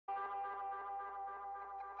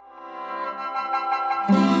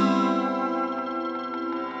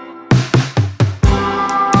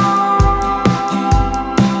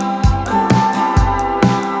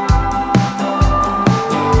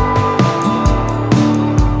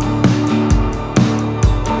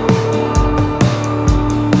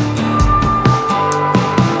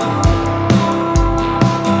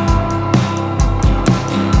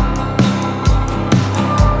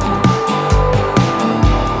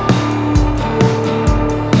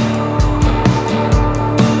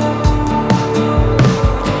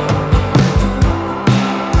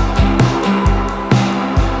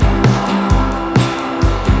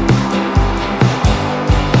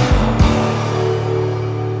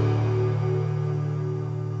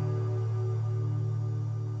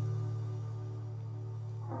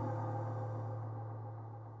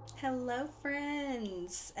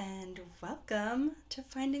friends, and welcome to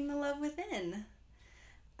Finding the Love Within.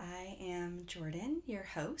 I am Jordan, your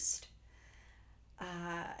host,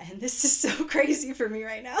 and this is so crazy for me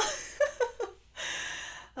right now.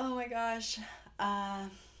 Oh my gosh. Uh,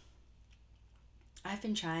 I've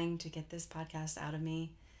been trying to get this podcast out of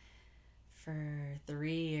me for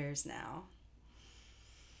 3 years now.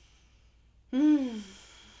 Mm,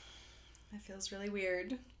 it feels really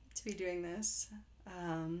weird to be doing this.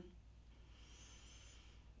 Um,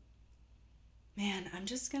 Man, I'm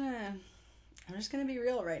just gonna be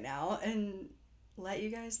real right now and let you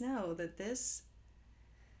guys know that this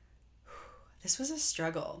was a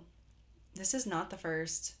struggle. This is not the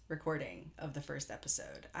first recording of the first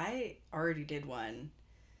episode. I already did one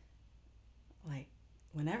like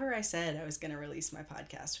whenever I said I was gonna release my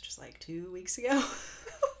podcast, which was like 2 weeks ago.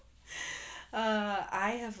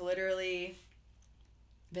 I have literally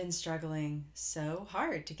been struggling so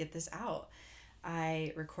hard to get this out.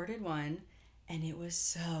 I recorded one and it was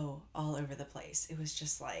so all over the place. It was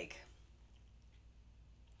just like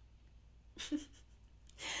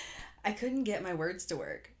I couldn't get my words to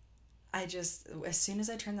work. As soon as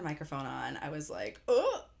I turned the microphone on, I was like,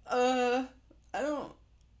 I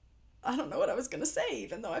don't know what I was gonna say,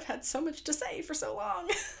 even though I've had so much to say for so long.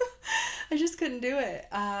 I just couldn't do it.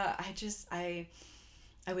 I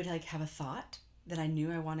would like have a thought that I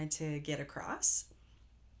knew I wanted to get across,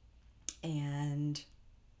 and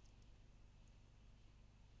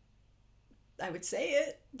I would say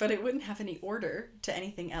it, but it wouldn't have any order to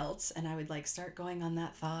anything else. And I would like start going on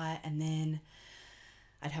that thought, and then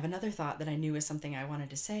I'd have another thought that I knew was something I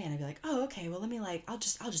wanted to say, and I'd be like, "Oh, okay. Well, let me like I'll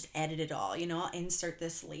just edit it all. I'll insert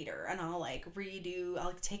this later, and I'll like redo.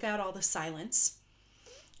 I'll take out all the silence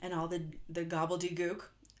and all the gobbledygook,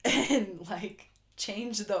 and like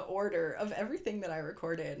change the order of everything that I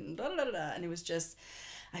recorded, and da da da da." And it was just,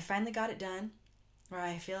 I finally got it done, where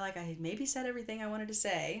I feel like I maybe said everything I wanted to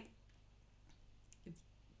say.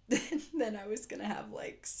 Then I was gonna have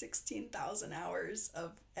like 16,000 hours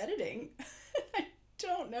of editing. I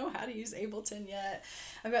don't know how to use Ableton yet.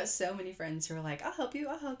 I've got so many friends who are like, "I'll help you,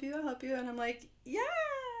 I'll help you, I'll help you," and I'm like, "Yeah,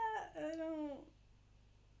 I don't,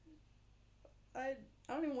 I,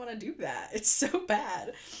 I don't even want to do that. It's so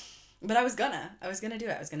bad." But I was gonna do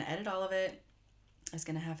it. I was gonna edit all of it. I was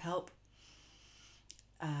gonna have help.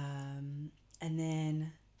 And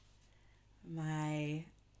then my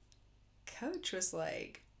coach was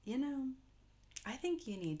like, I think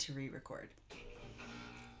you need to re-record.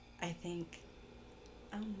 I think,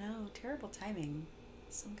 oh no, terrible timing.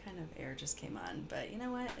 Some kind of error just came on, but you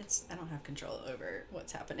know what? I don't have control over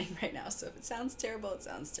what's happening right now. So if it sounds terrible, it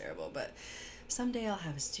sounds terrible. But someday I'll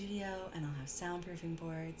have a studio and I'll have soundproofing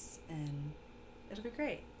boards and it'll be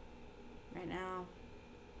great. Right now,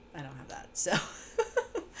 I don't have that. So,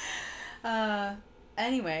 uh,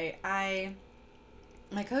 anyway,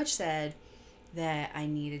 my coach said that I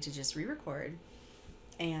needed to just re-record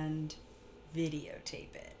and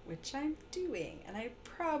videotape it, which I'm doing, and I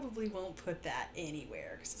probably won't put that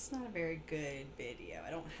anywhere because it's not a very good video.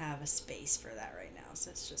 I don't have a space for that right now,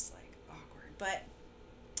 so it's just like awkward. But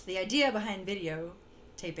the idea behind video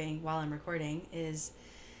taping while I'm recording is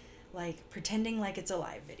like pretending like it's a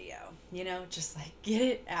live video, just like get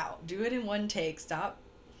it out, do it in one take, stop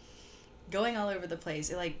going all over the place.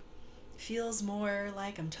 It like feels more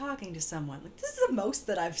like I'm talking to someone. Like this is the most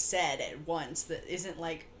that I've said at once that isn't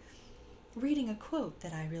like reading a quote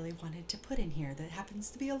that I really wanted to put in here that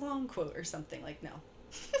happens to be a long quote or something. Like, no.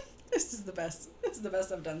 This is the best. This is the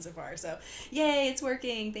best I've done so far. So, yay, it's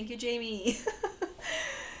working. Thank you, Jamie.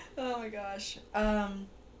 Oh my gosh. The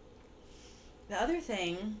other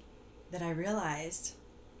thing that I realized,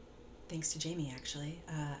 thanks to Jamie actually,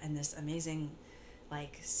 and this amazing,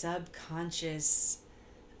 like, subconscious,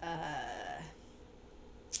 uh,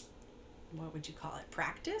 what would you call it?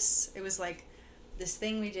 Practice? It was like this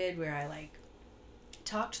thing we did where I like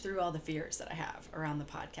talked through all the fears that I have around the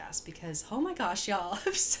podcast because oh my gosh, y'all,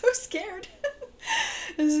 I'm so scared.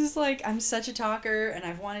 This is like I'm such a talker and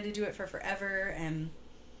I've wanted to do it for forever, and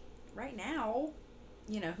right now,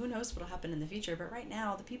 who knows what'll happen in the future, but right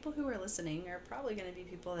now the people who are listening are probably going to be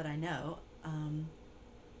people that I know.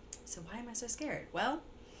 So why am I so scared? Well,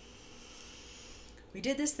 we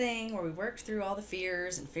did this thing where we worked through all the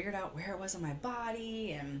fears and figured out where it was in my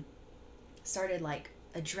body and started like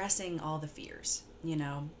addressing all the fears.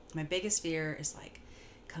 My biggest fear is like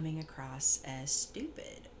coming across as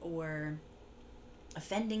stupid or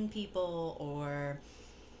offending people, or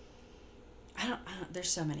there's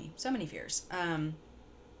so many fears. And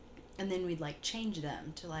then we'd like change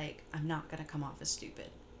them to like, I'm not going to come off as stupid.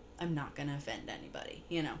 I'm not going to offend anybody.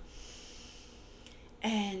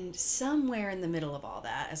 And somewhere in the middle of all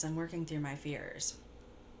that, as I'm working through my fears,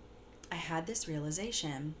 I had this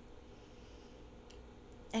realization.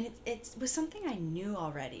 And it was something I knew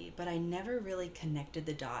already, but I never really connected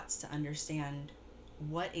the dots to understand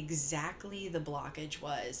what exactly the blockage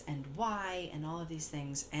was and why and all of these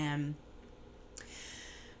things. And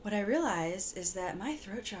what I realized is that my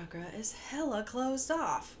throat chakra is hella closed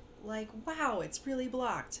off. Like, wow, it's really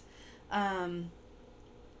blocked. Um,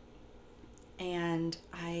 and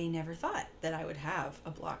I never thought that I would have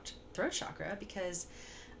a blocked throat chakra because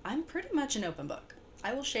I'm pretty much an open book.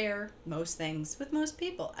 I will share most things with most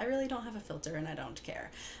people. I really don't have a filter and I don't care.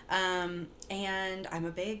 And I'm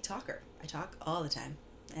a big talker. I talk all the time.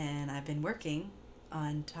 And I've been working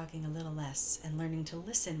on talking a little less and learning to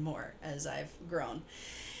listen more as I've grown.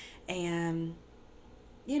 And,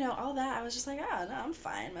 all that, I was just like, oh, no, I'm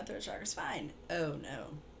fine. My throat chakra's fine. Oh, no.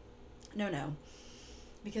 No, no.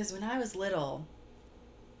 Because when I was little,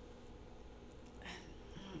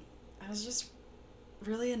 I was just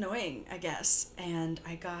really annoying, I guess. And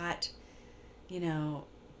I got, go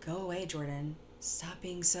away, Jordan. Stop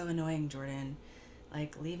being so annoying, Jordan.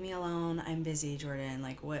 Like, leave me alone. I'm busy, Jordan.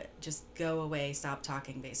 Like, what? Just go away. Stop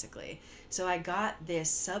talking, basically. So I got this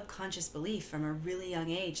subconscious belief from a really young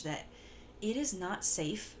age that it is not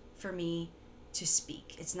safe for me to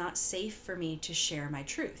speak. It's not safe for me to share my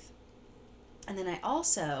truth. And then I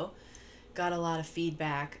also got a lot of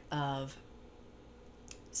feedback of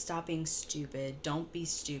stop being stupid. Don't be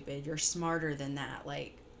stupid. You're smarter than that.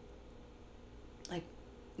 Like,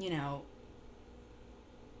 you know,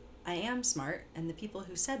 I am smart, and the people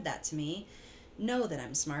who said that to me know that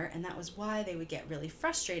I'm smart, and that was why they would get really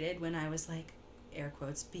frustrated when I was like, air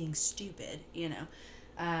quotes, being stupid.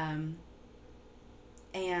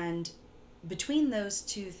 And between those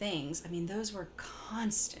two things, I mean, those were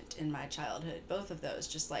constant in my childhood. Both of those,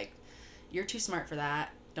 just like, you're too smart for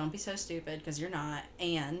that. Don't be so stupid because you're not.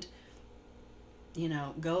 And,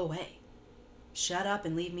 go away. Shut up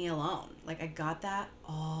and leave me alone. Like, I got that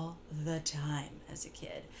all the time as a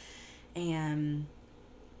kid. And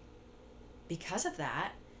because of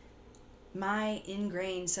that, my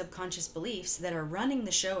ingrained subconscious beliefs that are running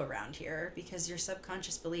the show around here, because your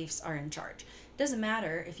subconscious beliefs are in charge. It doesn't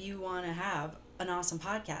matter if you want to have an awesome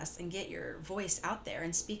podcast and get your voice out there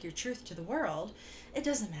and speak your truth to the world. It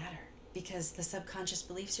doesn't matter because the subconscious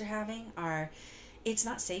beliefs you're having it's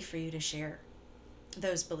not safe for you to share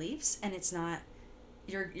those beliefs, and it's not,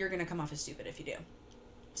 you're going to come off as stupid if you do.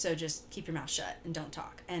 So just keep your mouth shut and don't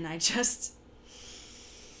talk. And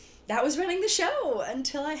that was running the show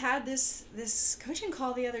until I had this coaching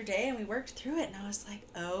call the other day, and we worked through it, and I was like,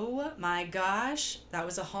 oh my gosh, that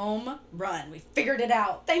was a home run. We figured it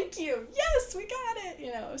out. Thank you. Yes, we got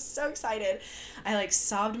it. I was so excited. I like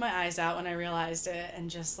sobbed my eyes out when I realized it, and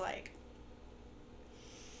just like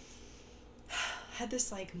had this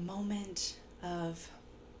like moment of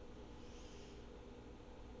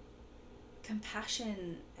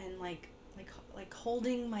compassion and like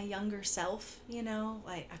holding my younger self.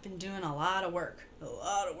 Like, I've been doing a lot of work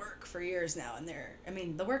for years now, and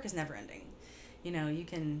the work is never ending. You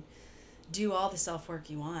can do all the self-work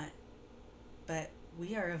you want, but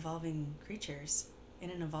we are evolving creatures in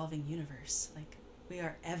an evolving universe. Like, we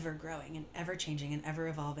are ever growing and ever changing and ever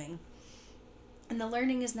evolving, and the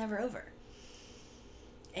learning is never over.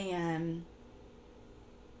 And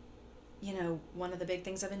one of the big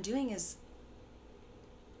things I've been doing is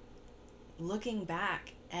looking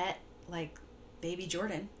back at like baby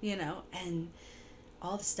Jordan, and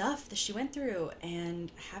all the stuff that she went through,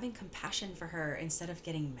 and having compassion for her instead of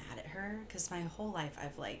getting mad at her, because my whole life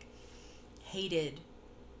I've like hated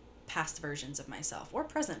past versions of myself, or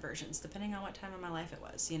present versions, depending on what time of my life it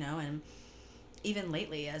was, and even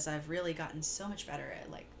lately, as I've really gotten so much better at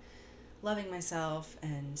like loving myself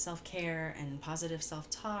and self-care and positive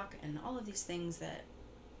self-talk and all of these things that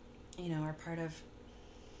are part of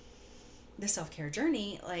the self-care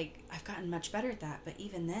journey, like, I've gotten much better at that. But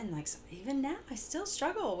even then, like, even now, I still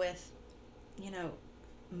struggle with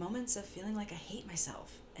moments of feeling like I hate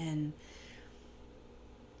myself, and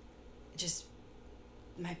just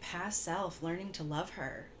my past self learning to love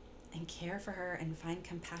her and care for her and find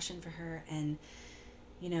compassion for her, and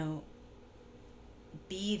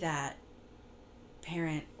be that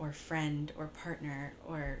parent or friend or partner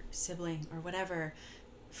or sibling or whatever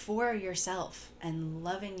for yourself, and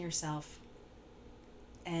loving yourself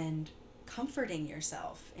and comforting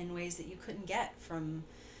yourself in ways that you couldn't get from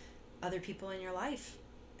other people in your life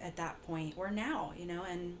at that point or now,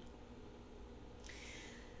 and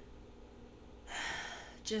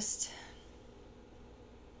just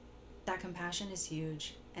that compassion is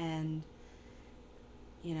huge. And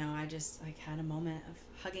I just like had a moment of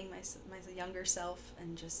hugging my younger self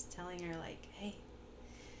and just telling her like, hey,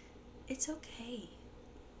 it's okay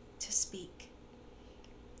to speak.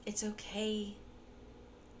 It's okay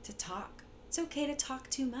to talk. It's okay to talk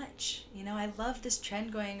too much. I love this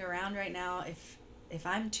trend going around right now. If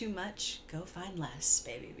I'm too much, go find less,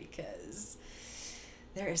 baby, because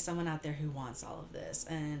there is someone out there who wants all of this,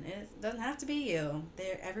 and it doesn't have to be you.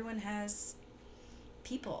 Everyone has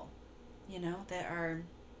people, that are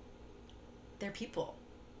they're people,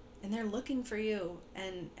 and they're looking for you,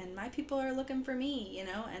 and my people are looking for me,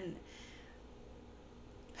 and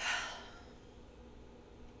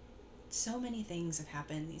so many things have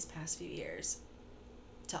happened these past few years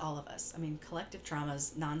to all of us. I mean, collective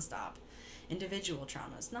traumas nonstop, individual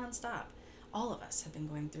traumas nonstop. All of us have been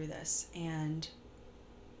going through this, and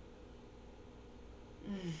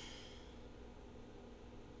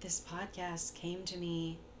this podcast came to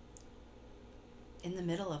me in the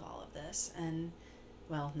middle of all of this. And,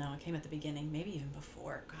 well, no, it came at the beginning, maybe even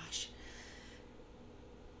before. Gosh.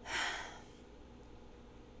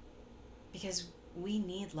 Because we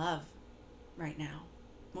need love right now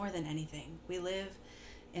more than anything. We live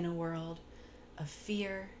in a world of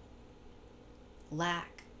fear,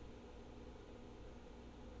 lack,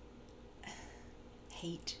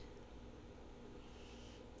 hate,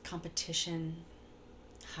 competition,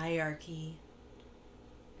 hierarchy,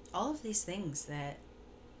 all of these things that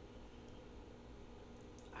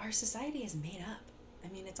our society is made up. I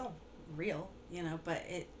mean, it's all real, but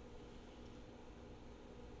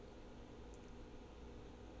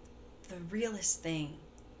the realest thing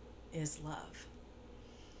is love.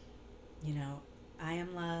 I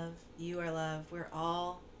am love, you are love, we're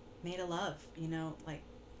all made of love, like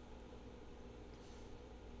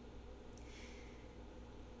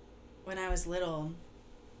when I was little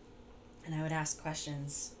and I would ask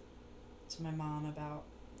questions to my mom about,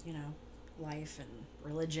 life and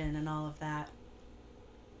religion and all of that,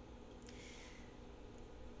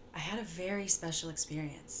 I had a very special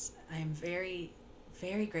experience. I am very,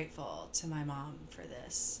 very grateful to my mom for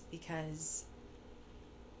this because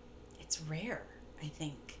it's rare, I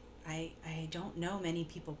think. I don't know many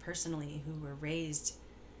people personally who were raised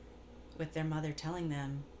with their mother telling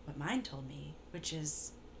them what mine told me, which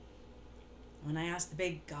is when I asked the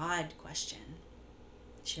big God question,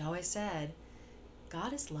 she always said,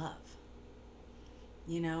 God is love.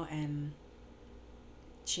 And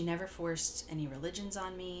she never forced any religions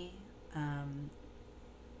on me,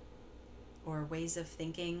 or ways of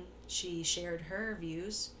thinking. She shared her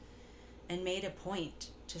views and made a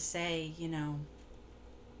point to say,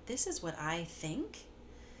 this is what I think,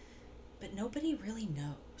 but nobody really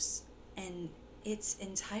knows. And it's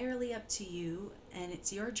entirely up to you, and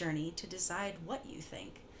it's your journey to decide what you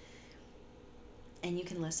think. And you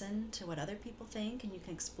can listen to what other people think, and you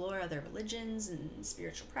can explore other religions and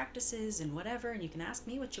spiritual practices and whatever, and you can ask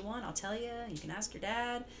me what you want, I'll tell you. You can ask your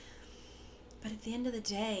dad. But at the end of the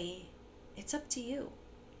day, it's up to you.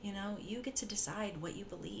 You get to decide what you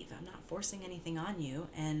believe. I'm not forcing anything on you,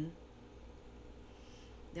 and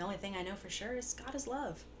the only thing I know for sure is God is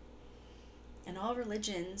love. And all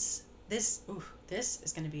religions, this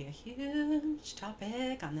is going to be a huge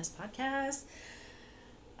topic on this podcast.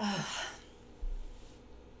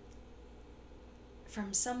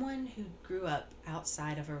 From someone who grew up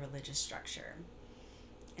outside of a religious structure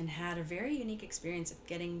and had a very unique experience of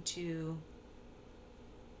getting to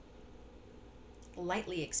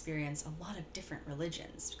lightly experience a lot of different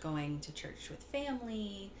religions, going to church with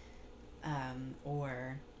family,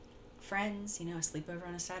 or friends, a sleepover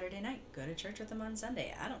on a Saturday night, go to church with them on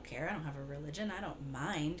Sunday. I don't care. I don't have a religion. I don't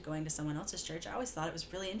mind going to someone else's church. I always thought it was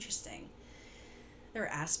really interesting. There were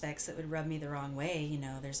aspects that would rub me the wrong way.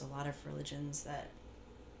 There's a lot of religions that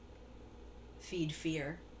feed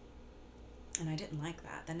fear, and I didn't like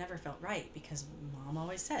that. That never felt right because Mom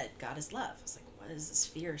always said God is love. I was like, what is this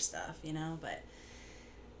fear stuff, but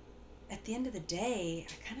at the end of the day,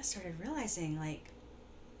 I kind of started realizing, like,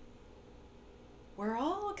 we're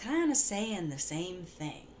all kind of saying the same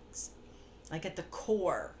things, like at the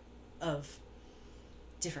core of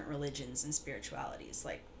different religions and spiritualities.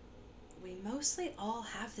 Like, we mostly all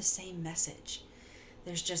have the same message.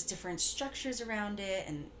 There's just different structures around it,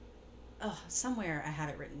 and somewhere I have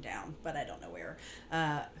it written down, but I don't know where,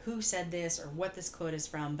 who said this or what this quote is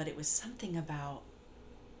from, but it was something about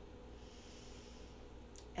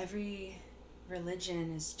every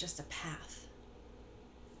religion is just a path.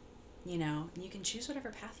 You can choose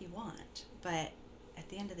whatever path you want, but at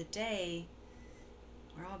the end of the day,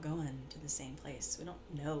 we're all going to the same place. We don't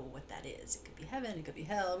know what that is. It could be heaven, it could be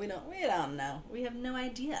hell. We don't know. We have no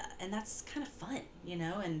idea. And that's kind of fun,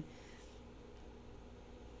 and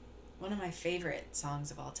One of my favorite songs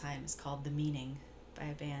of all time is called The Meaning by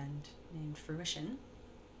a band named Fruition.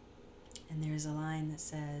 And there's a line that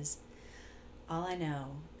says, "All I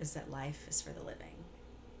know is that life is for the living."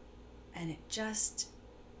 And it just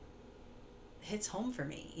hits home for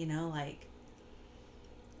me, like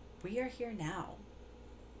we are here now,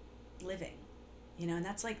 living, and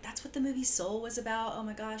that's what the movie Soul was about. Oh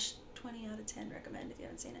my gosh, 20 out of 10 recommend if you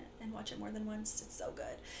haven't seen it, and watch it more than once. It's so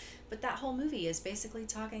good. But that whole movie is basically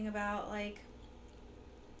talking about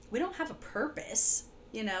we don't have a purpose,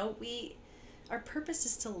 our purpose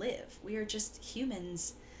is to live. We are just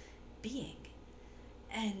humans being.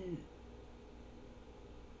 And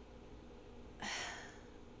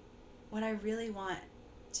what I really want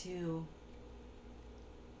to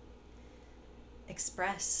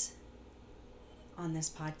express on this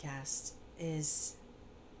podcast is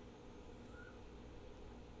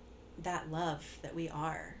that love that we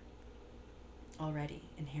are already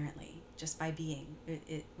inherently, just by being.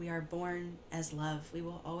 We are born as love. We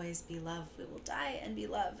will always be love. We will die and be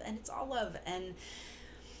love, and it's all love. And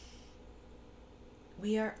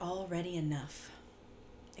we are already enough,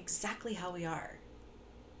 exactly how we are.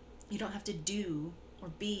 You don't have to do or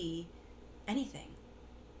be anything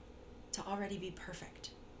to already be perfect.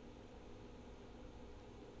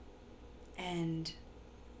 And,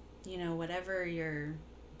 whatever your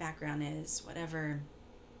background is, whatever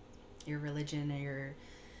your religion or your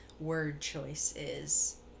word choice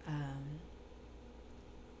is,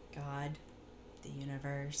 God, the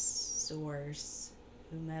universe, source,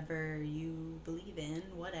 whomever you believe in,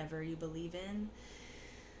 whatever you believe in,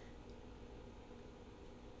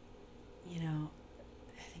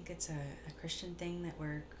 I think it's a Christian thing that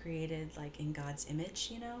we're created in God's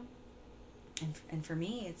image, and for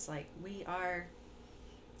me, it's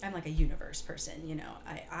I'm a universe person,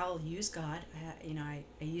 I'll use God. I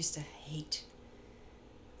used to hate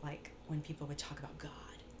when people would talk about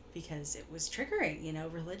God, because it was triggering.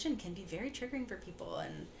 Religion can be very triggering for people,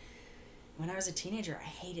 and when I was a teenager, I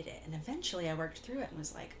hated it, and eventually I worked through it and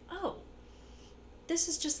was like, oh, this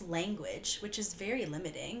is just language, which is very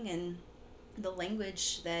limiting, and the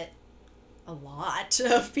language that a lot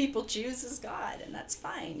of people choose is God, and that's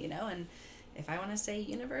fine, and if I want to say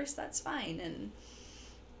universe, that's fine. And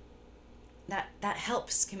that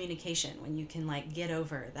helps communication when you can get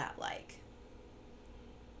over that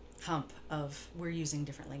hump of we're using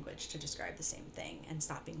different language to describe the same thing, and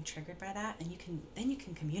stop being triggered by that. And you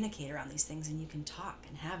can communicate around these things, and you can talk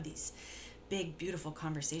and have these big, beautiful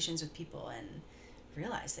conversations with people, and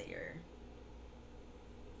realize that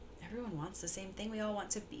everyone wants the same thing. We all want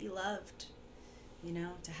to be loved,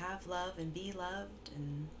 to have love and be loved.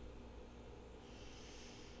 And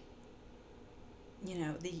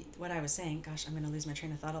what I was saying, gosh, I'm going to lose my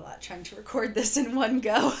train of thought a lot trying to record this in one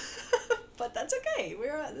go. But that's okay.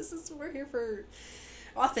 We're here for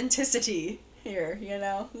authenticity here,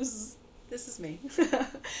 This is me.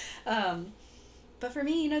 But for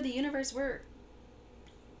me, the universe,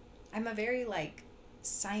 I'm a very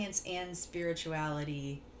science and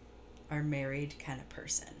spirituality are married kind of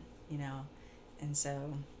person, and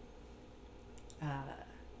so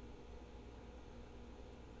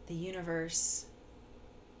the universe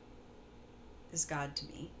is God to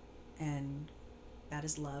me, and that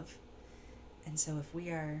is love. And so if we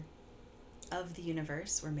are of the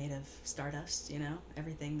universe, we're made of stardust,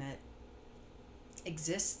 everything that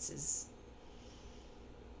exists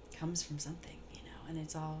comes from something, and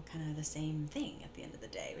it's all kind of the same thing at the end of the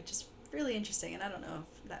day, which is really interesting. And I don't know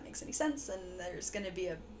if that makes any sense, and there's going to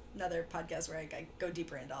be another podcast where I go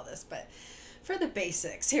deeper into all this, but for the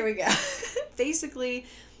basics, here we go. Basically,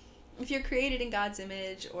 if you're created in God's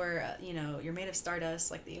image, or you're made of stardust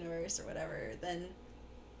like the universe or whatever, then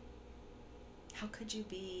how could you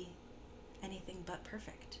be anything but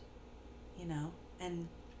perfect? And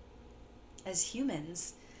as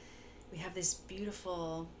humans, we have this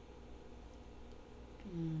beautiful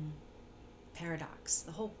paradox.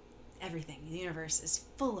 Everything, the universe is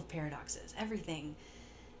full of paradoxes. Everything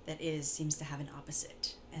that seems to have an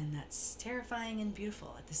opposite, and that's terrifying and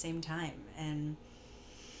beautiful at the same time. And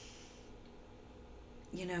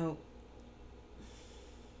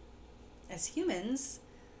as humans,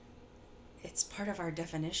 it's part of our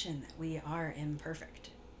definition that we are imperfect.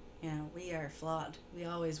 We are flawed. We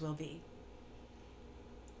always will be.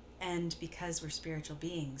 And because we're spiritual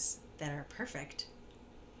beings that are perfect,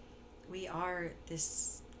 we are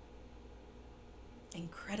this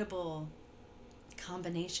incredible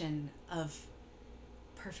combination of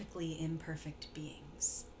perfectly imperfect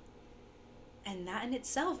beings. And that in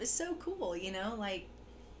itself is so cool, it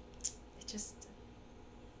just,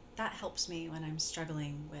 that helps me when I'm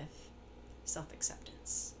struggling with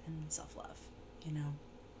self-acceptance and self-love, you know.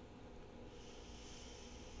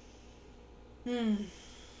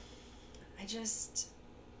 I just,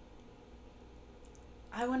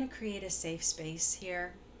 I want to create a safe space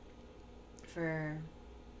here for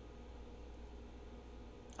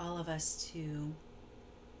all of us to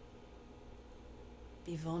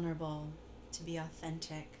be vulnerable, to be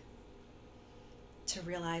authentic, to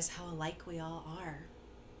realize how alike we all are.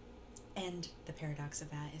 And the paradox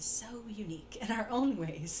of that is so unique in our own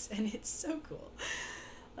ways, and it's so cool.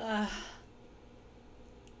 I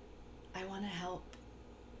want to help.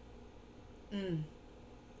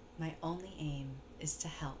 My only aim is to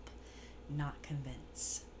help, not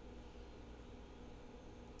convince.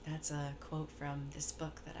 That's a quote from this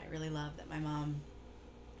book that I really love that my mom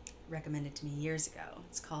recommended to me years ago.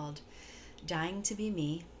 It's called Dying to Be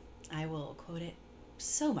Me. I will quote it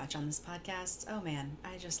so much on this podcast. Oh man,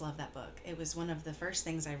 I just love that book. It was one of the first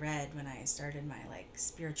things I read when I started my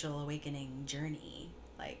spiritual awakening journey,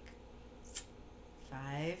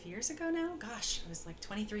 5 years ago now. Gosh, I was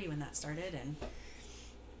 23 when that started, and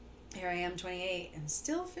here I am 28 and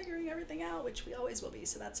still figuring everything out, which we always will be,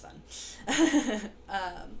 so that's fun.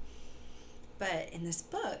 But in this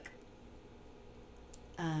book,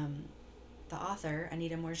 the author,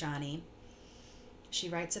 Anita Moorjani, she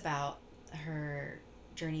writes about her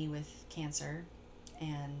journey with cancer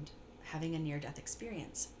and having a near-death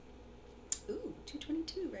experience. Ooh,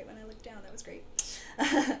 222, right when I looked down. That was great.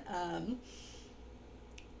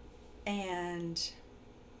 And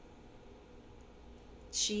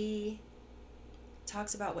she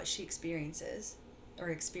talks about what she experienced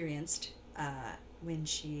when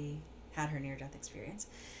she had her near-death experience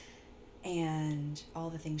and all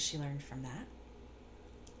the things she learned from that.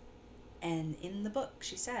 And in the book,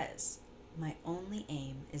 she says, my only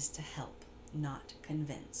aim is to help, not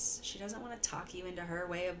convince. She doesn't want to talk you into her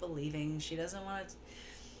way of believing. She doesn't want to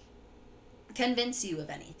convince you of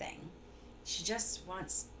anything. She just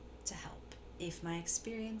wants to help. If my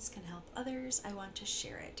experience can help others, I want to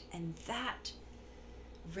share it. And that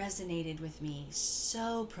resonated with me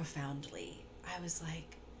so profoundly. I was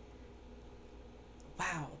like,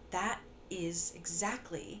 wow, that is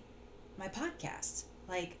exactly my podcast.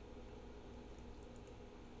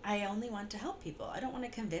 I only want to help people. I don't want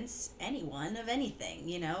to convince anyone of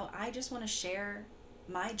anything, I just want to share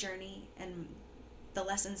my journey and the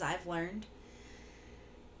lessons I've learned.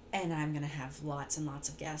 And I'm going to have lots and lots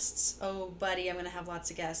of guests. Oh, buddy, I'm going to have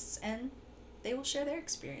lots of guests. And they will share their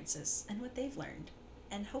experiences and what they've learned.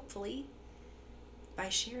 And hopefully, by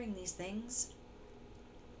sharing these things,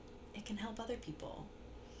 it can help other people.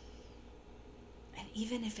 And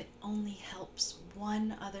even if it only helps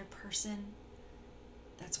one other person,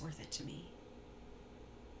 that's worth it to me.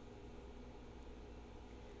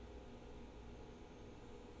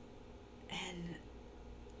 And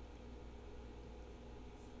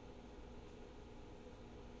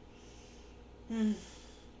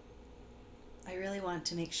I really want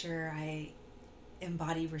to make sure I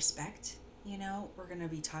embody respect. We're going to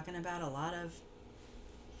be talking about a lot of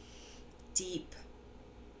deep,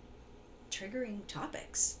 triggering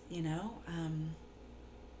topics,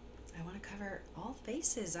 I want to cover all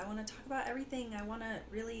bases. I want to talk about everything. I want to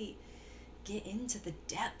really get into the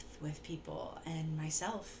depth with people and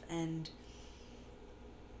myself. And,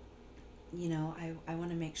 I want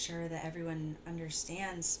to make sure that everyone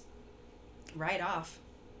understands right off,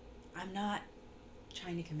 I'm not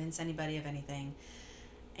trying to convince anybody of anything.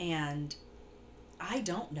 And I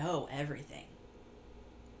don't know everything.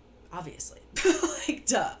 Obviously.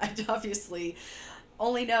 Duh. I obviously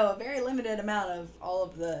only know a very limited amount of all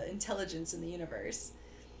of the intelligence in the universe.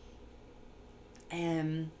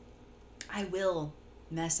 And I will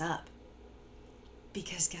mess up.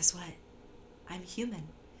 Because guess what? I'm human.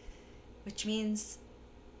 Which means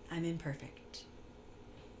I'm imperfect.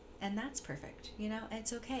 And that's perfect.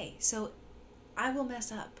 It's okay. So I will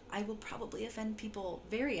mess up. I will probably offend people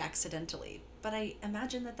very accidentally. But I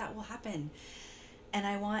imagine that will happen. And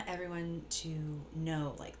I want everyone to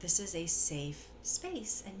know, this is a safe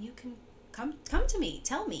space, and you can come to me,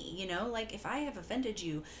 tell me, if I have offended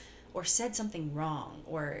you or said something wrong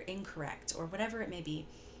or incorrect or whatever it may be,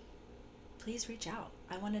 please reach out.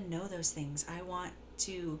 I want to know those things. I want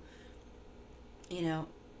to,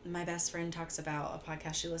 my best friend talks about a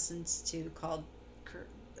podcast she listens to called,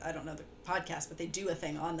 I don't know the podcast, but they do a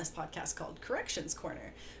thing on this podcast called Corrections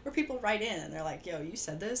Corner, where people write in and they're like, yo, you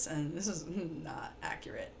said this and this is not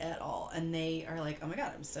accurate at all. And they are like, oh my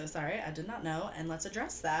God, I'm so sorry. I did not know. And let's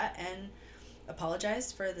address that and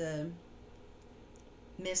apologize for the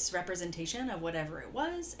misrepresentation of whatever it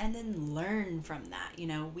was, and then learn from that.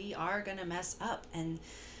 We are going to mess up. And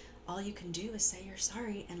all you can do is say you're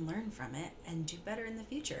sorry and learn from it and do better in the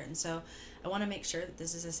future. And so I want to make sure that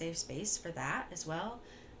this is a safe space for that as well.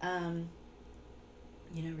 Um,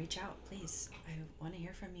 Reach out, please. I want to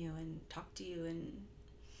hear from you and talk to you. And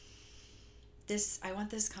I want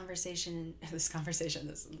this conversation,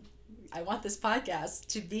 I want this podcast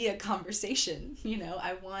to be a conversation.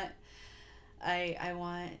 I want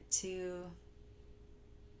to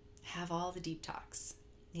have all the deep talks,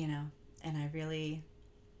 and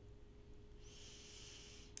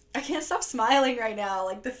I can't stop smiling right now.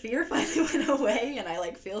 Like, the fear finally went away, and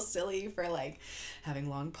I feel silly for having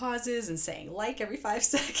long pauses and saying every 5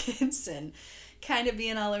 seconds and kind of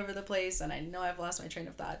being all over the place. And I know I've lost my train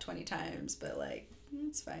of thought 20 times, but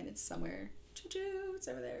it's fine. It's somewhere. Choo-choo, it's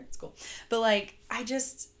over there. It's cool. But I'm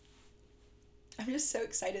just so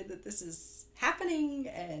excited that this is happening.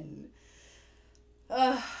 And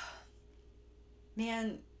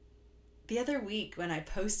man, the other week when I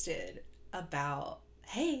posted about,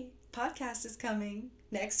 hey, podcast is coming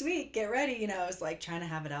next week, get ready, I was trying to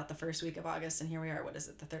have it out the first week of August, and here we are. What is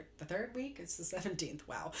it, the third week? It's the 17th.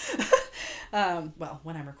 Wow. Well,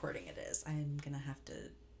 when I'm recording it is. I'm gonna have to,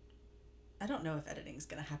 I don't know if editing's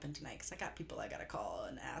gonna happen tonight, because I got people I gotta call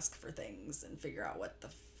and ask for things and figure out what the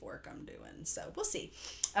fork I'm doing, so we'll see.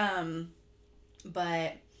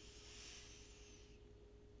 But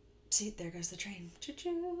see, there goes the train.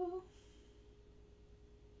 Choo-choo.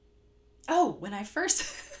 Oh, when I first,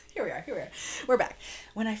 here we are, we're back.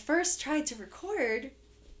 When I first tried to record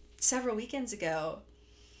several weekends ago,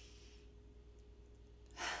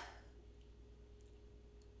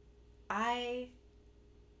 I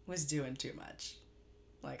was doing too much.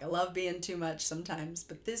 I love being too much sometimes,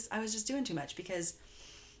 but I was just doing too much, because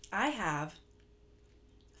I have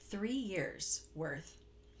 3 years worth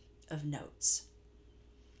of notes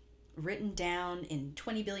written down in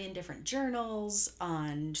 20 billion different journals,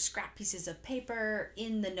 on scrap pieces of paper,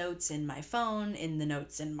 in the notes in my phone, in the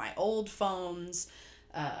notes in my old phones,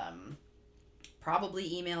 probably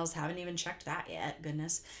emails, haven't even checked that yet,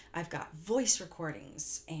 goodness. I've got voice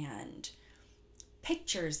recordings and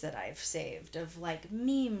pictures that I've saved of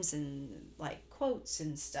memes and quotes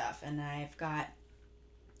and stuff, and I've got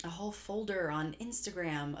a whole folder on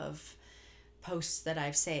Instagram of posts that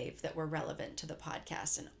I've saved that were relevant to the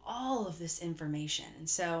podcast, and all of this information. And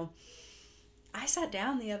so I sat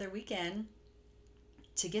down the other weekend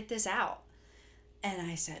to get this out, and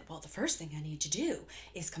I said, well, the first thing I need to do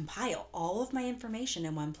is compile all of my information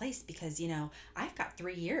in one place, because I've got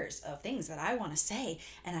 3 years of things that I want to say,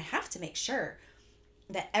 and I have to make sure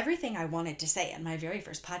that everything I wanted to say in my very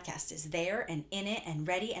first podcast is there and in it and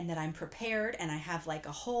ready, and that I'm prepared, and I have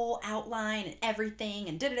a whole outline and everything,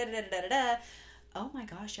 and da-da-da-da-da-da-da. Oh my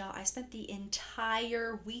gosh, y'all, I spent the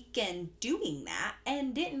entire weekend doing that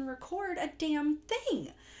and didn't record a damn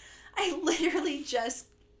thing. I literally just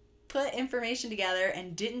put information together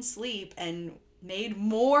and didn't sleep and made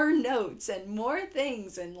more notes and more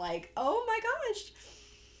things, and oh my gosh,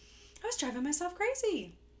 I was driving myself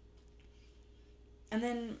crazy. And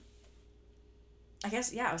then I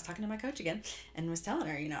guess, I was talking to my coach again and was telling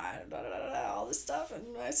her, all this stuff,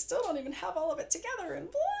 and I still don't even have all of it together, and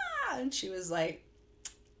blah. And she was like,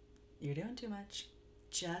 you're doing too much.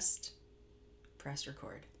 Just press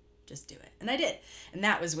record. Just do it. And I did. And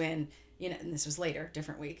that was when, and this was later,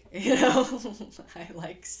 different week,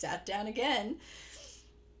 I sat down again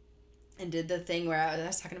and did the thing where I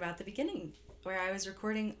was talking about at the beginning, where I was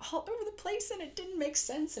recording all over the place and it didn't make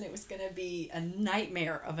sense, and it was going to be a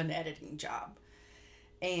nightmare of an editing job.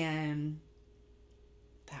 And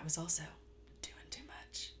that was also doing too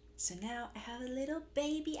much. So now I have a little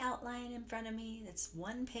baby outline in front of me that's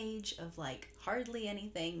 1 page of hardly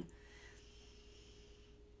anything.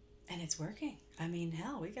 And it's working. I mean,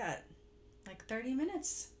 hell, we got 30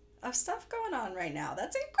 minutes of stuff going on right now.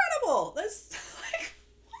 That's incredible. That's what?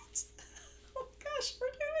 Oh gosh,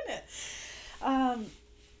 we're doing it.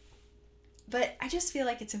 But I just feel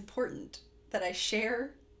it's important that I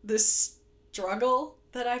share this struggle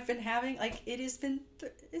that I've been having. It's been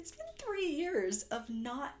 3 years of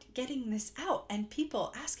not getting this out, and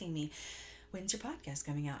people asking me, when's your podcast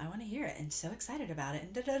coming out? I want to hear it, and so excited about it,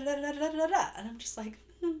 and da-da-da-da-da-da-da. And I'm just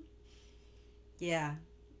yeah,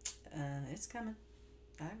 it's coming.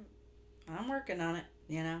 I'm working on it,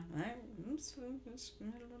 it's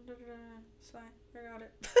fine, I got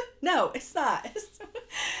it. No, it's not.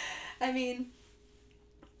 I mean,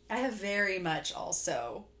 I have very much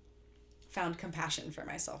also found compassion for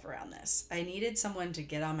myself around this. I needed someone to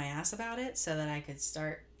get on my ass about it so that I could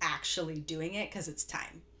start actually doing it, because it's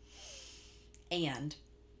time. And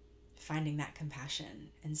finding that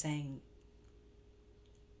compassion and saying,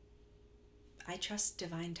 I trust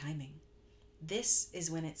divine timing. This is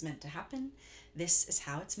when it's meant to happen. This is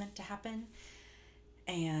how it's meant to happen.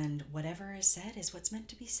 And whatever is said is what's meant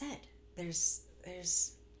to be said. There's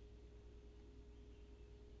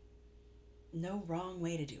no wrong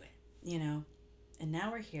way to do it, And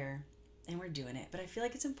now we're here and we're doing it. But I feel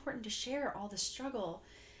like it's important to share all the struggle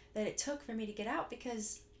that it took for me to get out,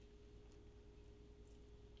 because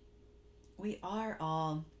we are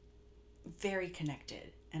all very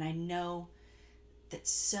connected. And I know that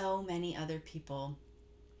so many other people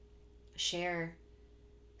share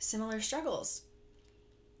similar struggles.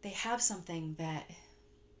 They have something that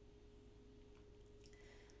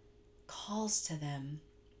calls to them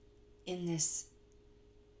in this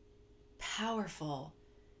powerful,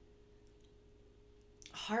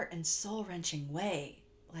 heart and soul wrenching way.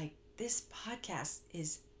 Like, this podcast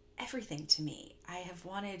is everything to me. I have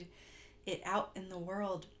wanted it out in the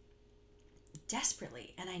world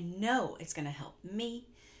desperately, and I know it's going to help me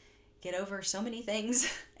get over so many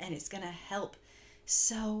things, and it's going to help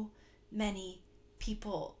so many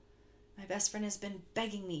people. My best friend has been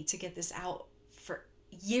begging me to get this out for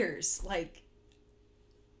years. Like,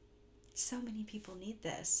 so many people need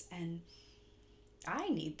this, and I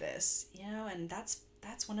need this, and that's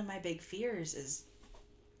one of my big fears is,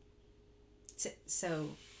 so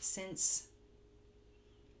since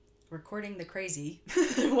recording the crazy,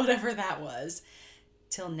 whatever that was,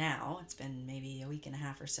 till now, it's been maybe a week and a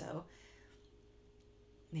half or so,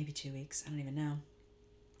 maybe 2 weeks, I don't even know.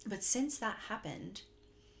 But since that happened,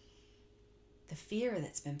 the fear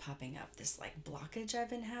that's been popping up, this like blockage I've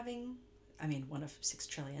been having, I mean, one of 6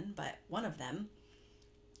 trillion, but one of them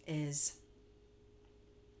is,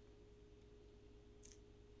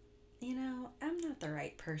 I'm not the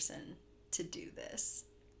right person to do this.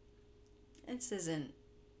 This isn't,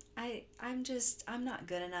 I'm not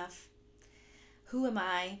good enough. Who am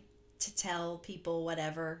I to tell people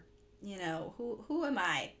whatever? Who am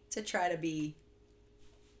I to try to be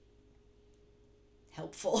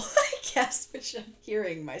helpful, I guess, which I'm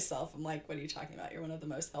hearing myself. I'm like, what are you talking about? You're one of the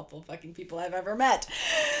most helpful fucking people I've ever met.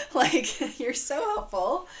 Like, you're so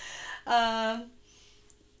helpful. But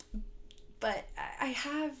I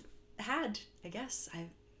have had, I guess, I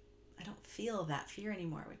don't feel that fear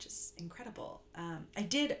anymore, which is incredible. I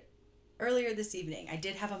did earlier this evening, I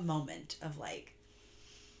did have a moment of like,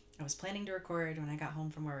 I was planning to record when I got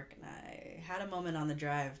home from work, and I had a moment on the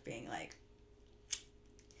drive being like,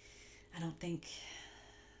 I don't think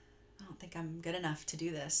I'm good enough to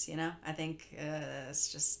do this, I think I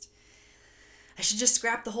should just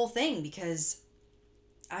scrap the whole thing, because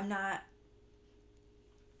I'm not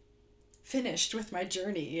finished with my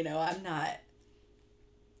journey, I'm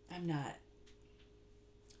not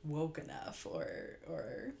woke enough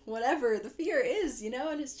or whatever the fear is,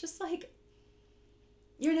 and it's just like,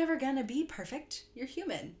 you're never gonna be perfect. You're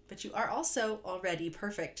human, but you are also already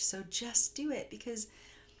perfect. So just do it, because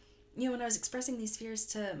when I was expressing these fears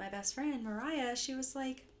to my best friend, Mariah, she was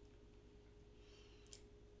like,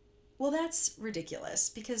 well, that's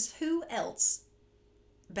ridiculous, because who else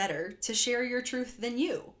better to share your truth than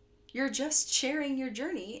you? You're just sharing your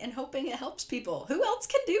journey and hoping it helps people. Who else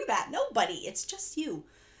can do that? Nobody. It's just you.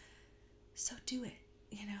 So do it.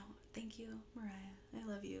 Thank you, Mariah. I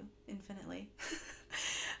love you infinitely.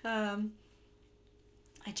 I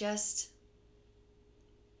just,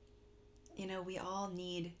 we all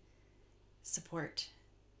need support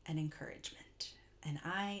and encouragement. And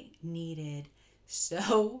I needed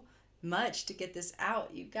so much to get this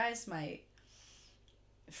out. You guys, my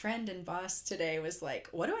friend and boss today was like,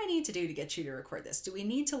 what do I need to do to get you to record this? Do we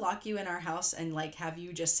need to lock you in our house and like have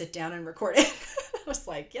you just sit down and record it? I was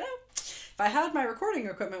like, if I had my recording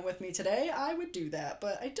equipment with me today, I would do that,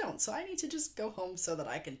 but I don't. So I need to just go home so that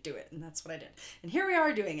I can do it. And that's what I did. And here we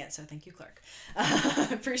are doing it. So thank you, Clark. I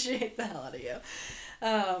appreciate the hell out of you.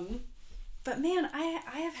 But man,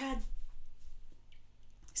 I have had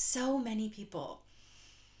so many people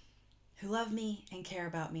who love me and care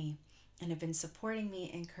about me and have been supporting me,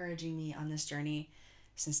 encouraging me on this journey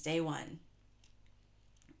since day one.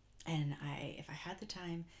 And if I had the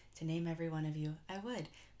time to name every one of you, I would.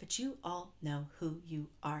 But you all know who you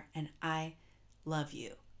are, and I love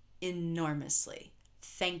you enormously.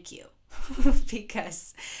 Thank you.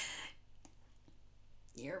 Because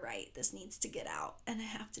you're right, this needs to get out, and I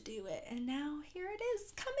have to do it. And now here it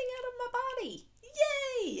is, coming out of my body.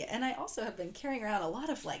 Yay! And I also have been carrying around a lot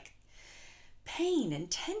of like pain and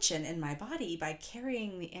tension in my body by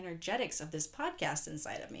carrying the energetics of this podcast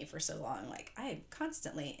inside of me for so long. Like, I am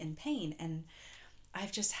constantly in pain, and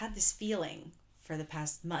I've just had this feeling for the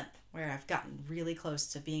past month where I've gotten really close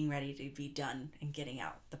to being ready to be done and getting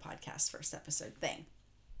out the podcast first episode thing.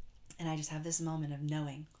 And I just have this moment of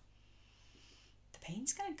knowing the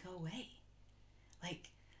pain's going to go away. Like,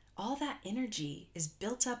 all that energy is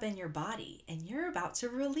built up in your body and you're about to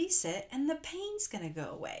release it and the pain's going to go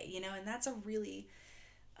away, you know, and that's a really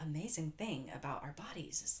amazing thing about our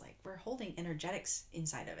bodies is like we're holding energetics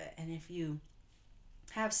inside of it. And if you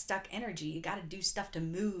have stuck energy, you got to do stuff to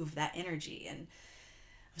move that energy. And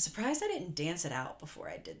I'm surprised I didn't dance it out before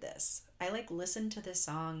I did this. I like listened to this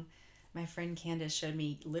song my friend Candace showed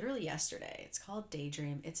me literally yesterday. It's called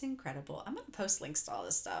Daydream. It's incredible. I'm going to post links to all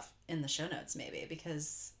this stuff in the show notes maybe,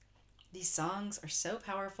 because these songs are so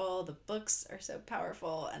powerful. The books are so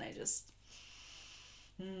powerful. And I just,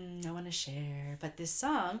 I want to share. But this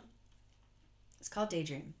song, it's called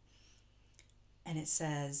Daydream. And it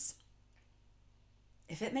says,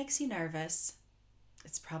 if it makes you nervous,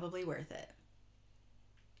 it's probably worth it.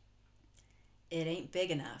 It ain't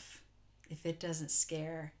big enough if it doesn't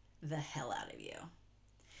scare the hell out of you.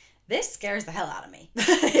 This scares the hell out of me.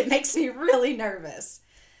 It makes me really nervous.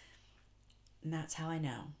 And that's how I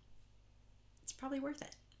know it's probably worth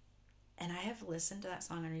it. And I have listened to that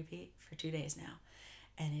song on repeat for 2 days now.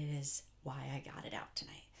 And it is why I got it out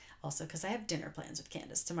tonight. Also, because I have dinner plans with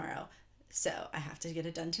Candace tomorrow. So I have to get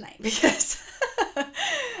it done tonight because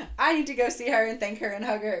I need to go see her and thank her and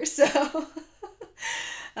hug her. So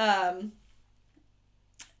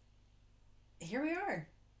here we are.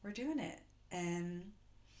 We're doing it. And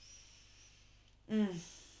let's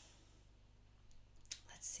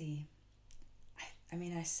see. I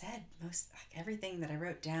mean, I said everything that I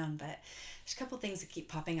wrote down, but there's a couple things that keep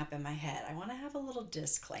popping up in my head. I want to have a little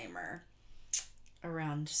disclaimer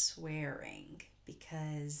around swearing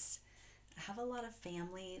because I have a lot of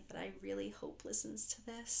family that I really hope listens to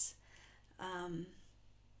this.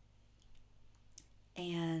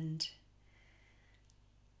 And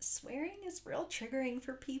swearing is real triggering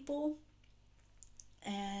for people.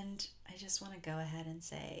 And I just want to go ahead and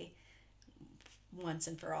say once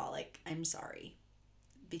and for all, like, I'm sorry,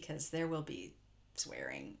 because there will be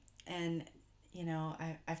swearing. And, you know,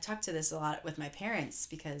 I've talked to this a lot with my parents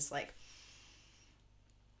because, like,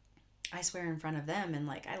 I swear in front of them, and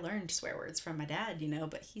like I learned swear words from my dad, you know,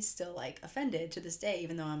 but he's still like offended to this day,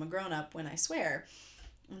 even though I'm a grown up when I swear,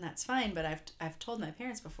 and that's fine. But I've told my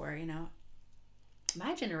parents before, you know,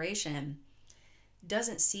 my generation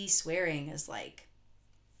doesn't see swearing as like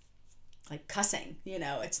cussing, you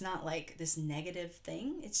know. It's not like this negative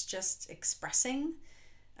thing. It's just expressing,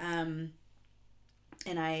 and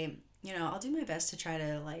I, you know, I'll do my best to try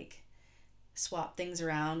to like swap things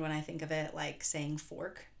around when I think of it, like saying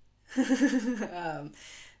fork.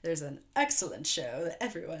 There's an excellent show that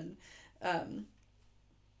everyone, I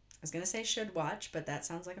was going to say should watch, but that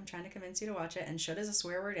sounds like I'm trying to convince you to watch it, and should is a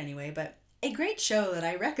swear word anyway, but a great show that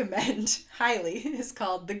I recommend highly is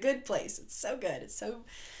called The Good Place. It's so good. It's so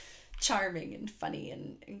charming and funny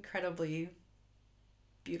and incredibly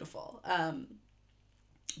beautiful.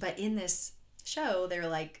 But in this show, they're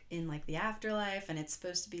like in like the afterlife, and it's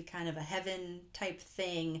supposed to be kind of a heaven type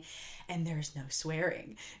thing, and there's no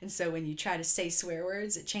swearing. And so when you try to say swear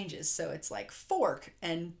words, it changes. So it's like fork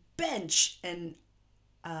and bench and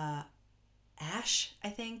ash, I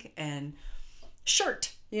think, and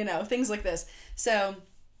shirt, you know, things like this. So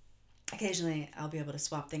occasionally I'll be able to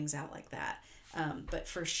swap things out like that. But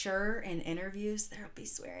for sure in interviews, there'll be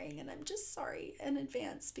swearing, and I'm just sorry in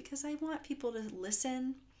advance because I want people to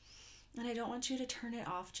listen. And I don't want you to turn it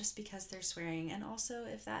off just because they're swearing. And also,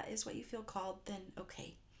 if that is what you feel called, then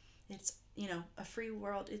okay. It's, you know, a free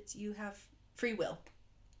world. You have free will.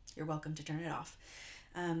 You're welcome to turn it off.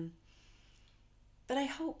 But I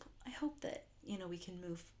hope that, you know, we can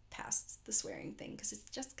move past the swearing thing because it's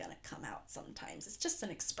just going to come out sometimes. It's just an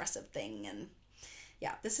expressive thing. And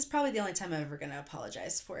yeah, this is probably the only time I'm ever going to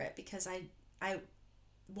apologize for it because I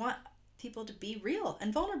want people to be real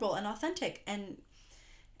and vulnerable and authentic, and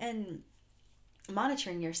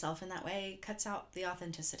monitoring yourself in that way cuts out the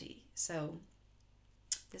authenticity. So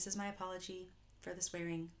this is my apology for the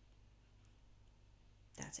swearing.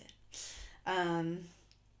 That's it.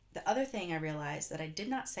 The other thing I realized that I did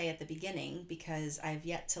not say at the beginning, because I've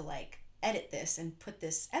yet to like edit this and put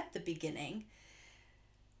this at the beginning,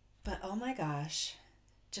 but oh my gosh,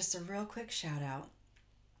 just a real quick shout out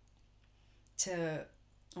to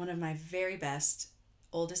one of my very best,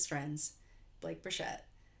 oldest friends, Blake Brichette,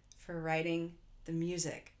 for writing the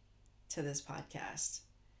music to this podcast.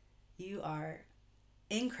 You are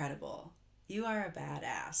incredible. You are a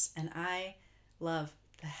badass, and I love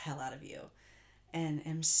the hell out of you and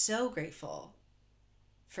am so grateful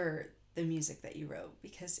for the music that you wrote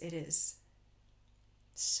because it is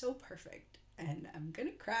so perfect. And I'm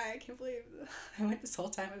gonna cry. I can't believe I went this whole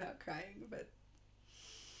time without crying, but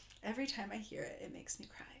every time I hear it, it makes me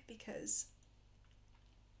cry because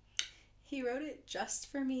he wrote it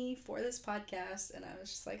just for me for this podcast, and I was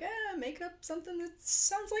just like, make up something that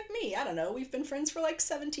sounds like me. I don't know. We've been friends for like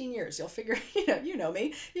 17 years. You'll figure, you know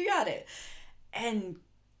me. You got it. And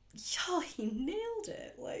y'all, he nailed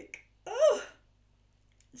it. Like, oh,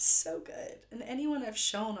 so good. And anyone I've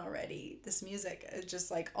shown already this music, it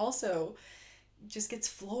just like also just gets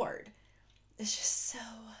floored. It's just so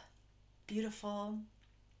beautiful,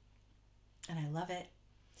 and I love it.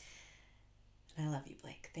 And I love you,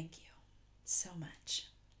 Blake. Thank you so much.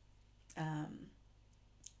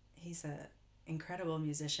 He's a incredible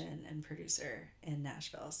musician and producer in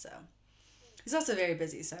Nashville, so he's also very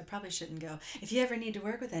busy, so I probably shouldn't go. If you ever need to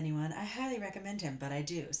work with anyone, I highly recommend him, but I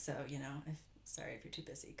do. So, sorry if you're too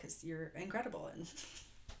busy, because you're incredible and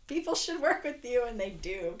people should work with you, and they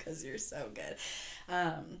do because you're so good.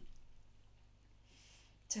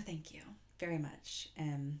 So thank you very much.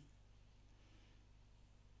 I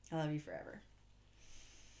love you forever.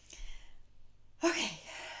 Okay.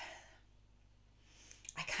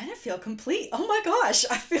 I kind of feel complete. Oh my gosh.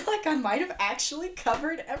 I feel like I might have actually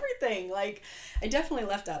covered everything. Like, I definitely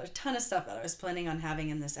left out a ton of stuff that I was planning on having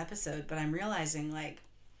in this episode, but I'm realizing, like,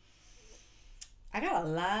 I got a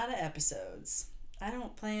lot of episodes. I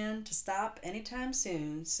don't plan to stop anytime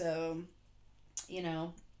soon. So,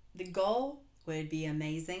 the goal would be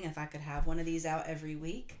amazing if I could have one of these out every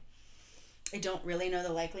week. I don't really know the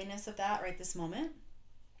likeliness of that right this moment.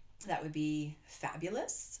 That would be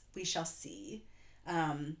fabulous. We shall see.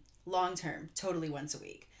 Long term, totally once a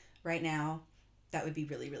week. Right now, that would be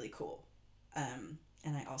really, really cool. And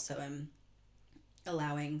I also am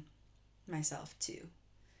allowing myself to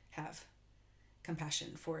have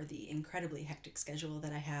compassion for the incredibly hectic schedule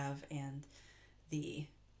that I have and the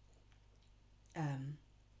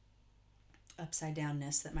upside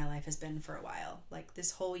downness that my life has been for a while. Like,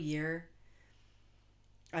 this whole year,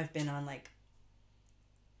 I've been on like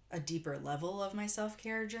a deeper level of my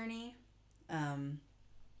self-care journey.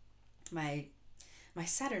 My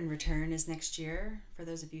Saturn return is next year. For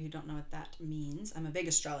those of you who don't know what that means, I'm a big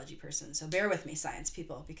astrology person, so bear with me, science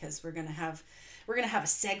people, because we're gonna have a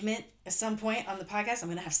segment at some point on the podcast. I'm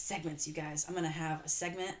gonna have segments, you guys. I'm gonna have a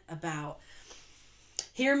segment about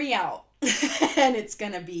hear me out, and it's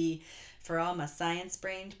gonna be for all my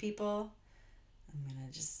science-brained people. I'm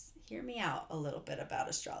gonna just hear me out a little bit about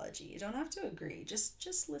astrology. You don't have to agree.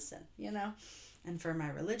 Just listen, And for my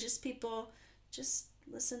religious people, just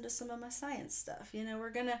listen to some of my science stuff. We're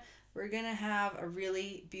gonna have a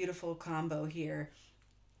really beautiful combo here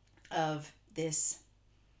of this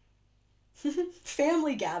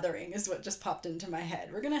family gathering is what just popped into my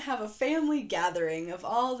head. We're gonna have a family gathering of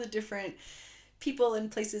all the different people and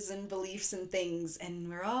places and beliefs and things, and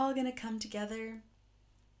we're all gonna come together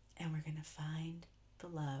and we're gonna find the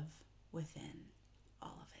love within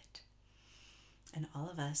all of it, and all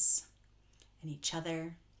of us, and each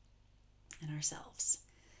other, and ourselves.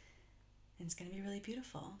 And it's going to be really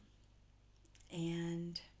beautiful.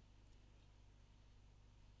 And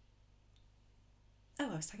I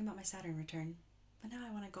was talking about my Saturn return, but now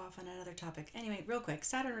I want to go off on another topic. Anyway, real quick,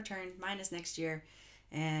 Saturn return, mine is next year,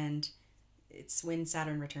 and it's when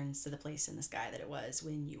Saturn returns to the place in the sky that it was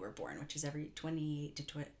when you were born, which is every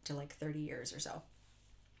 28 to like 30 years or so.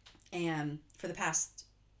 And for the past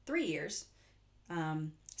 3 years,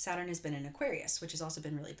 Saturn has been in Aquarius, which has also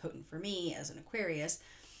been really potent for me as an Aquarius.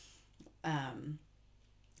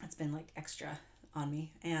 It's been like extra on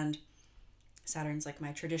me, and Saturn's like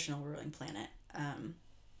my traditional ruling planet,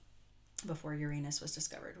 before Uranus was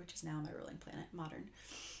discovered, which is now my ruling planet, modern.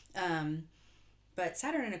 But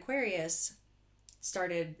Saturn in Aquarius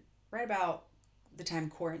started right about the time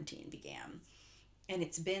quarantine began. And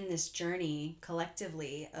it's been this journey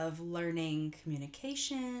collectively of learning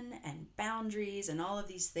communication and boundaries and all of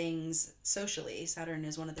these things socially. Saturn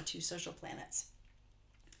is one of the 2 social planets.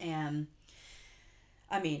 And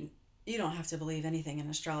I mean, you don't have to believe anything in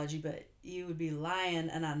astrology, but you would be lying,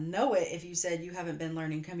 and I know it, if you said you haven't been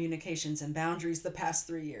learning communications and boundaries the past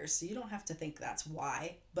 3 years. So you don't have to think that's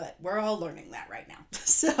why, but we're all learning that right now.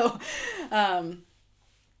 So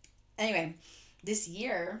anyway, this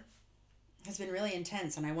year has been really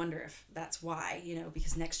intense, and I wonder if that's why,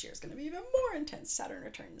 because next year is going to be even more intense. Saturn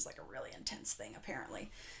return is like a really intense thing, apparently.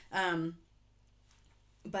 But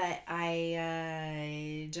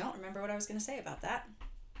I don't remember what I was going to say about that.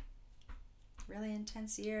 Really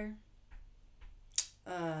intense year.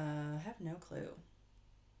 I have no clue.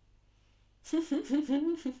 I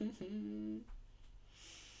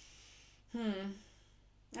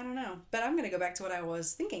don't know. But I'm going to go back to what I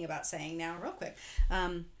was thinking about saying now real quick.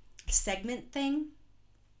 Segment thing.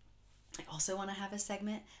 I also want to have a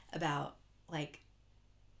segment about like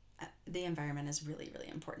the environment is really, really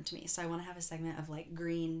important to me. So I want to have a segment of like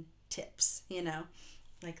green tips,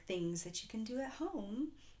 like things that you can do at home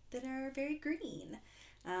that are very green.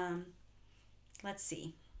 Um, let's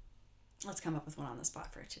see. Let's come up with one on the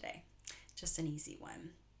spot for today. Just an easy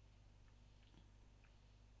one.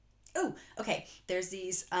 Oh, okay. There's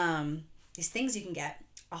these things you can get.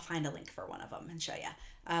 I'll find a link for one of them and show you.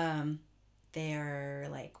 They're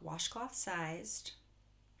like washcloth sized,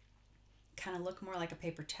 kind of look more like a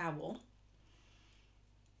paper towel,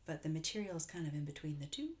 but the material is kind of in between the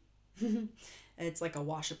two. It's like a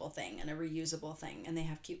washable thing and a reusable thing, and they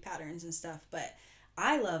have cute patterns and stuff, but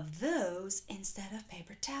I love those instead of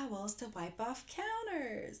paper towels to wipe off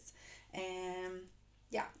counters. And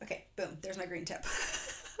yeah, okay, boom, there's my green tip.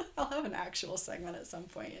 I'll have an actual segment at some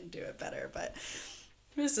point and do it better, but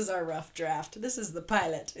this is our rough draft. This is the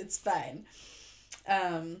pilot. It's fine.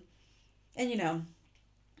 And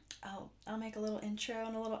I'll make a little intro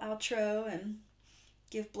and a little outro and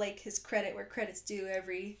give Blake his credit where credit's due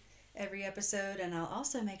every episode, and I'll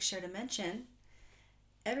also make sure to mention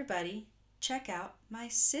everybody check out my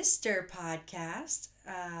sister podcast.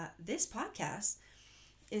 This podcast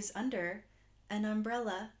is under an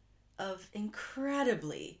umbrella of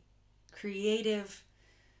incredibly creative,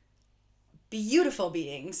 beautiful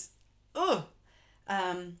beings.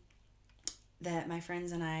 That my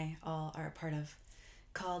friends and I all are a part of,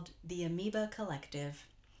 called the Amoeba Collective.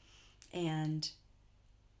 And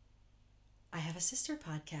I have a sister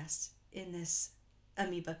podcast in this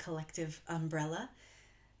Amoeba Collective umbrella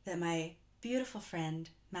that my beautiful friend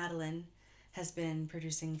Madeline has been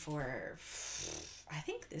producing for, I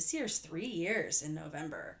think this year's 3 years in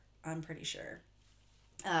November, I'm pretty sure.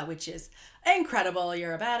 Which is incredible.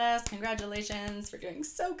 You're a badass. Congratulations for doing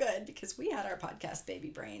so good, because we had our podcast baby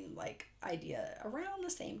brain idea around the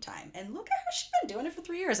same time. And look at her. She's been doing it for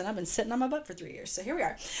 3 years, and I've been sitting on my butt for 3 years. So here we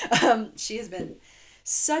are. She has been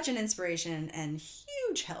such an inspiration and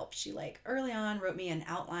huge help. She early on wrote me an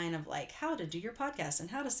outline of how to do your podcast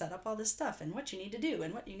and how to set up all this stuff and what you need to do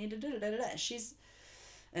and what you need to do. She's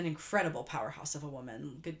an incredible powerhouse of a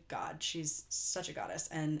woman. Good God, she's such a goddess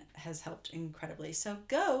and has helped incredibly. So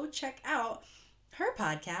go check out her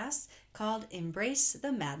podcast called Embrace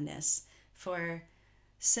the Madness for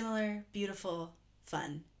similar, beautiful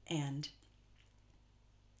fun. And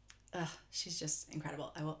she's just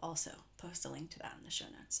incredible. I will also post a link to that in the show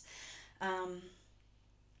notes.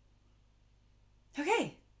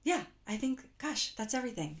 Okay. Yeah, I think, gosh, that's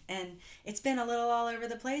everything. And it's been a little all over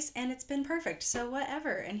the place, and it's been perfect. So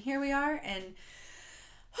whatever. And here we are. And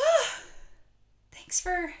thanks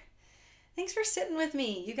for sitting with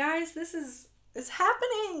me, you guys. It's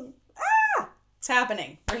happening. It's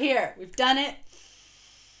happening. We're here. We've done it.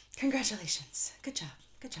 Congratulations. Good job.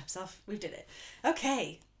 Good job, self. We did it.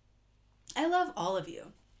 Okay. I love all of you.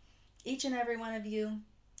 Each and every one of you.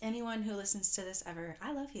 Anyone who listens to this ever.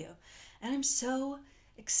 I love you. And I'm so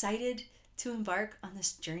excited to embark on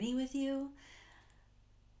this journey with you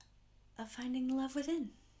of finding love within.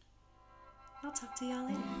 I'll talk to y'all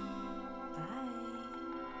later.